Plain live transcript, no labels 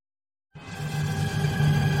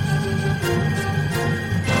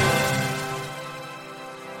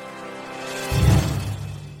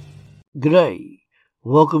G'day,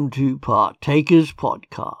 welcome to Partakers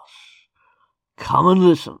Podcast. Come and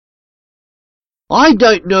listen. I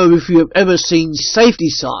don't know if you have ever seen safety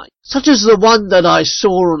signs, such as the one that I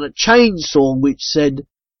saw on a chainsaw which said,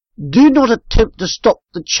 "Do not attempt to stop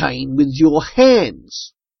the chain with your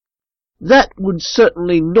hands." That would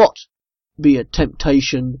certainly not be a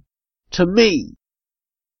temptation to me.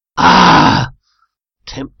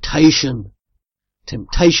 Temptation.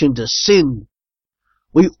 Temptation to sin.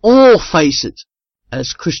 We all face it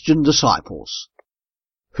as Christian disciples.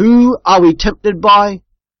 Who are we tempted by?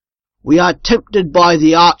 We are tempted by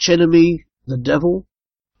the archenemy, the devil.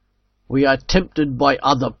 We are tempted by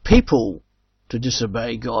other people to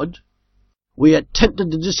disobey God. We are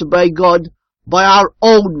tempted to disobey God by our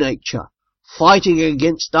old nature, fighting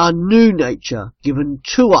against our new nature given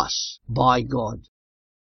to us by God.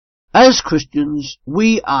 As Christians,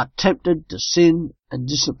 we are tempted to sin and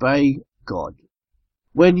disobey God.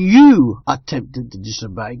 When you are tempted to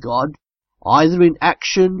disobey God, either in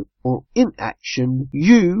action or inaction,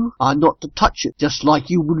 you are not to touch it, just like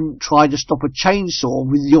you wouldn't try to stop a chainsaw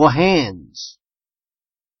with your hands.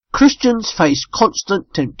 Christians face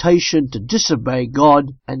constant temptation to disobey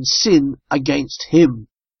God and sin against Him.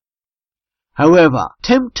 However,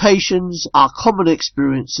 temptations are common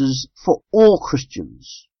experiences for all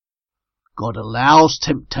Christians. God allows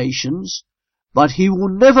temptations, but He will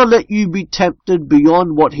never let you be tempted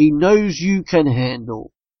beyond what He knows you can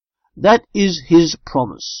handle. That is His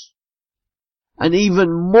promise. And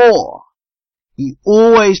even more, He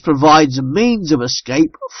always provides a means of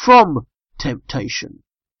escape from temptation.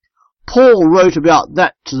 Paul wrote about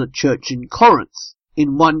that to the church in Corinth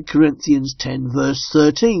in 1 Corinthians 10 verse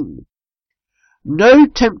 13. No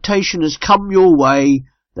temptation has come your way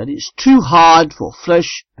that is too hard for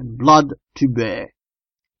flesh and blood to bear.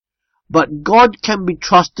 But God can be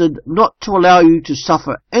trusted not to allow you to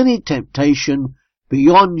suffer any temptation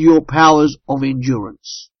beyond your powers of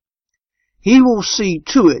endurance. He will see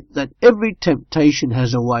to it that every temptation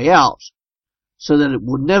has a way out, so that it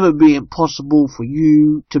will never be impossible for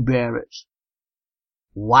you to bear it.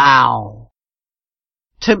 Wow!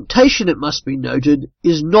 Temptation, it must be noted,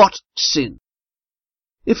 is not sin.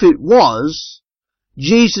 If it was,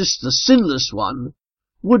 Jesus, the sinless one,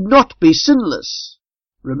 would not be sinless.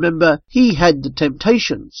 Remember, He had the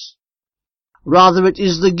temptations. Rather, it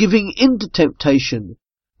is the giving into temptation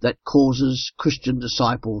that causes Christian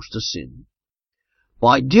disciples to sin.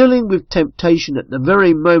 By dealing with temptation at the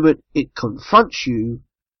very moment it confronts you,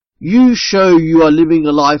 you show you are living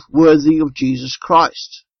a life worthy of Jesus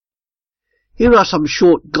Christ. Here are some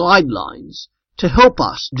short guidelines to help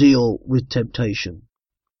us deal with temptation.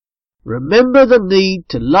 Remember the need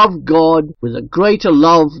to love God with a greater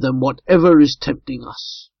love than whatever is tempting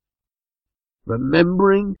us.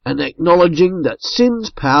 Remembering and acknowledging that sin's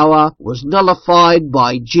power was nullified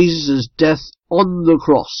by Jesus' death on the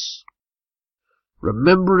cross.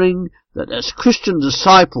 Remembering that as Christian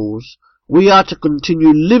disciples, we are to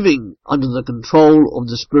continue living under the control of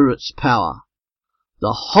the Spirit's power,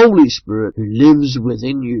 the Holy Spirit who lives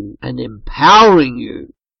within you and empowering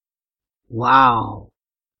you. Wow!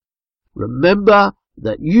 Remember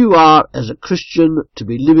that you are, as a Christian, to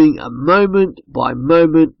be living a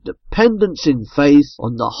moment-by-moment dependence in faith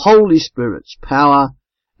on the Holy Spirit's power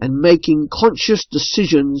and making conscious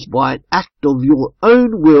decisions by an act of your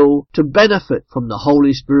own will to benefit from the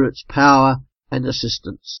Holy Spirit's power and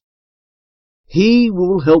assistance. He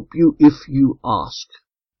will help you if you ask.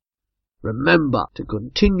 Remember to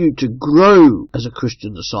continue to grow as a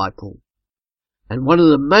Christian disciple. And one of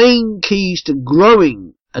the main keys to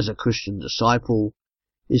growing as a Christian disciple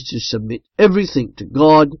is to submit everything to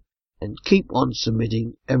God and keep on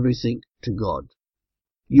submitting everything to God.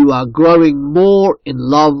 You are growing more in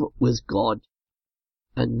love with God,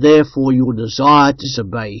 and therefore your desire to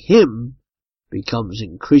disobey Him becomes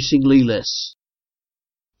increasingly less.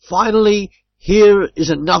 Finally, here is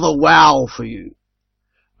another wow for you.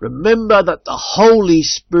 Remember that the Holy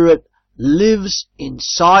Spirit lives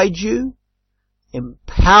inside you,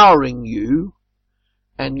 empowering you,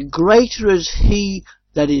 and greater is He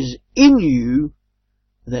that is in you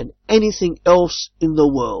than anything else in the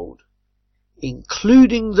world,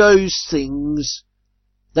 including those things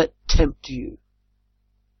that tempt you.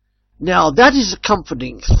 Now that is a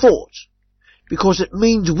comforting thought, because it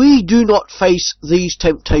means we do not face these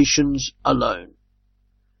temptations alone.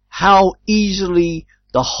 How easily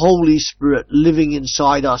the Holy Spirit living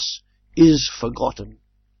inside us is forgotten.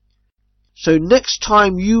 So next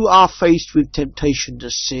time you are faced with temptation to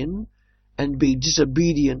sin and be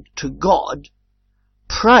disobedient to God,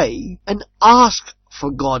 pray and ask for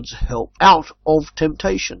God's help out of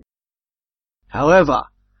temptation. However,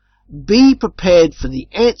 be prepared for the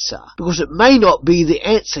answer, because it may not be the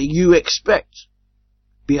answer you expect.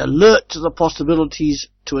 Be alert to the possibilities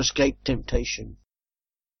to escape temptation.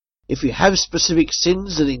 If you have specific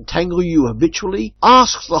sins that entangle you habitually,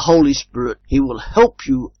 ask the Holy Spirit. He will help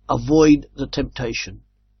you avoid the temptation.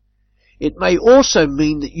 It may also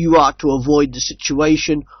mean that you are to avoid the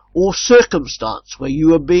situation or circumstance where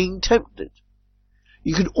you are being tempted.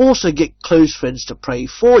 You can also get close friends to pray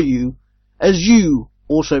for you, as you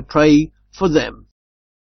also pray for them.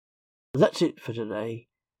 That's it for today.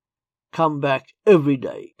 Come back every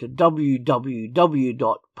day to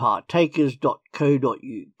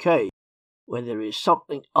www.partakers.co.uk, where there is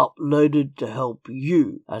something uploaded to help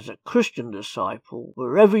you as a Christian disciple,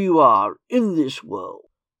 wherever you are in this world,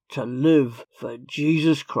 to live for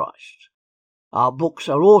Jesus Christ. Our books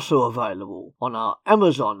are also available on our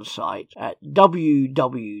Amazon site at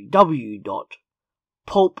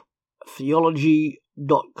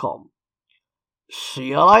www.pulptheology.com. See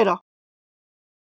you later.